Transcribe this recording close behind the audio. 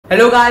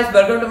Hello guys,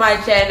 welcome to my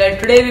channel.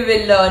 Today we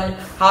will learn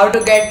how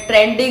to get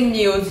trending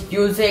news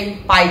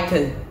using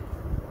Python.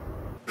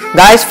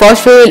 Guys,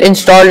 first we will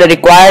install the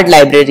required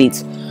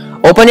libraries.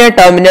 Open your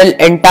terminal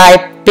and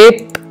type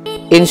pip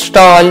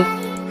install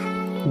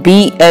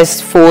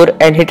bs4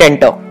 and hit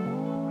enter.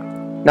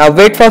 Now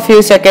wait for a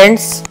few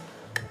seconds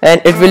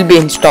and it will be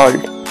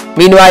installed.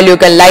 Meanwhile, you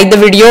can like the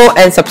video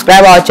and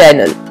subscribe our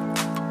channel.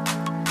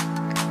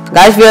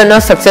 Guys, we have now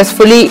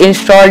successfully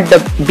installed the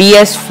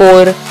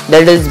BS4,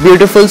 that is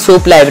Beautiful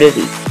Soup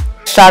library.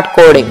 Start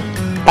coding.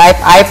 Type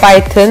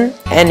IPython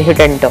and hit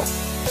enter.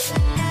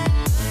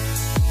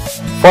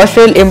 First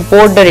we'll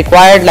import the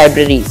required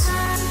libraries.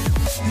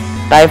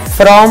 Type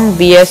from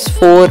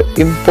BS4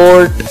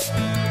 import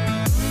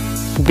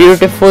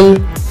Beautiful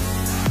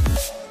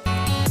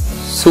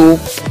Soup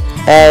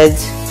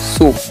as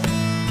soup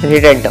and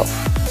hit enter.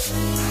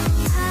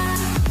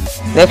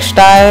 Next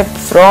type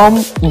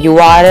from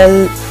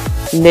URL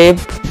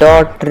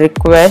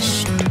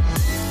lib.request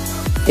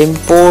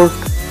import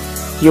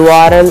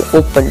URL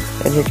open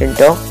and hit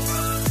enter.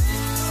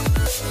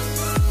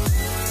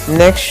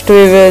 Next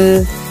we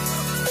will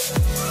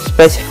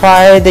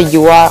specify the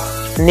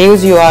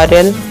news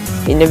URL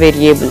in a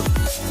variable.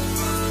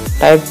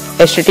 Type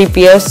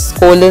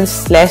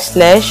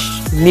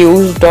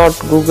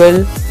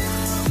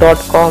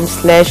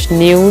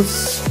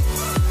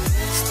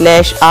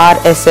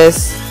https://news.google.com/news/rss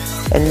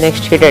and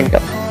next hit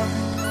enter.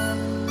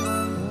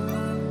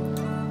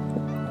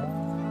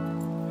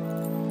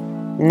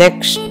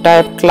 Next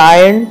type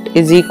client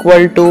is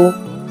equal to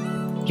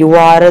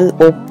URL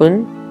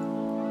open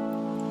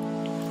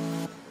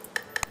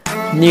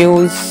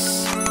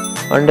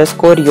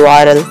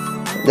news_URL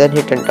then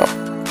hit enter.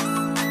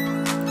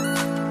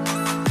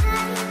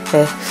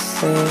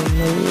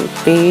 XML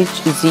page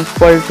is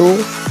equal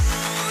to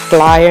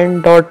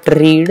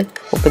client.read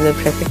open the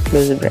bracket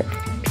close the bracket.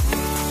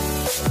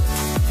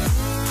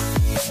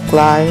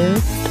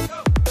 Client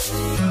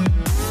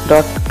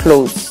dot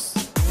close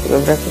the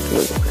bracket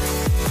close the bracket.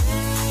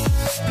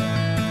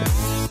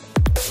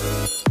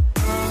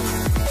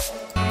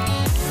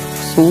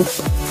 Soup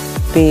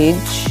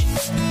page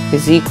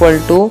is equal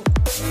to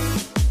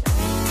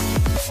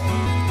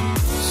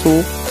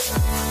soup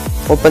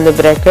open the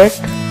bracket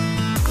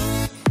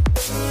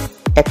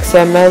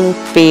XML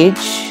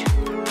page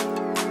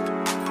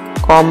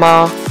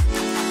comma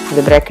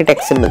the bracket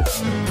XML.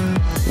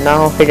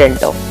 Now hit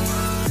enter.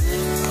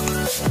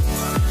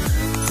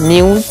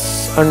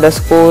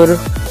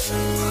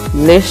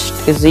 News_list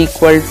is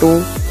equal to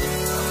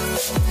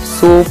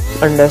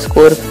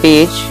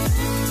soup_page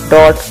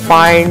dot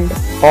find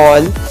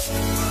all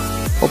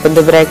open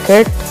the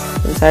bracket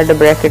inside the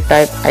bracket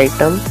type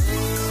item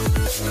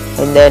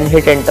and then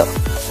hit enter.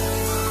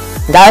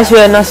 Guys, we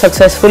have now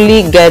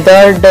successfully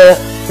gathered the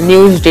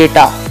news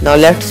data. Now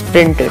let's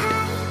print it.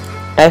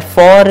 Type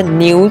for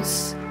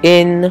news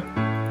in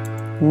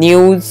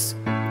news_list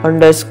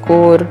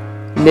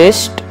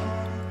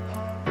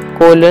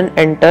colon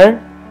enter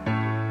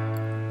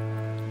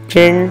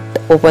print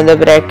open the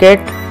bracket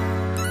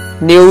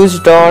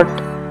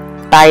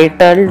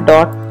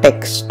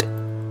news.title.text.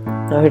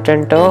 Now hit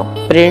enter.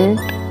 Print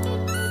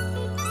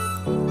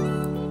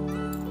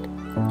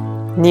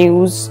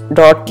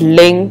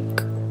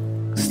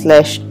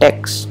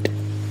news.link/text.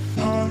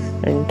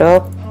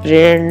 Enter.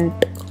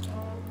 Print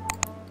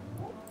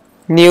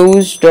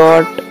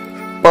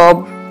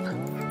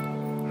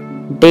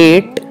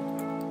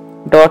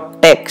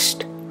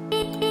news.pubdate.text.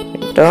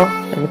 Enter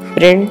and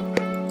print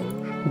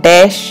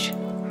dash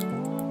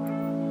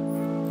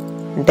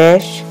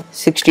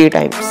 60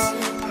 times.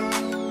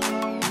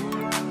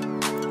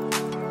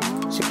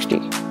 60.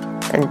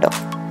 Enter.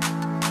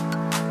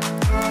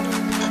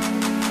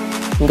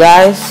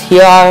 Guys,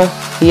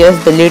 here's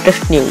the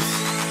latest news.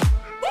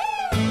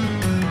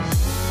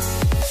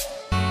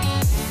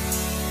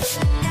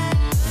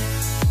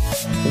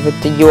 With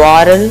the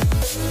URL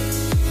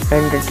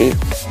and the date.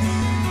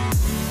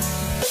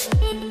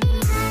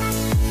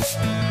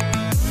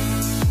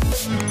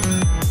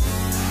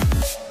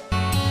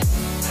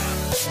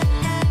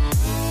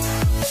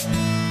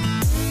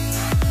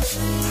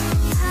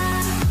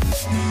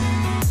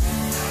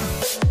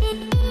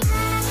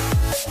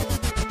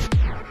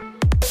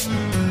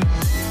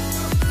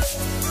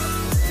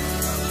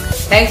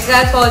 Thanks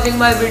guys for watching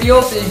my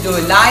video. Please do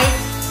like,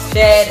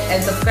 share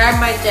and subscribe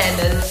my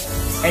channel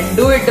and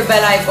do hit the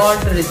bell icon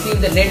to receive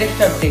the latest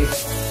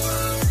updates.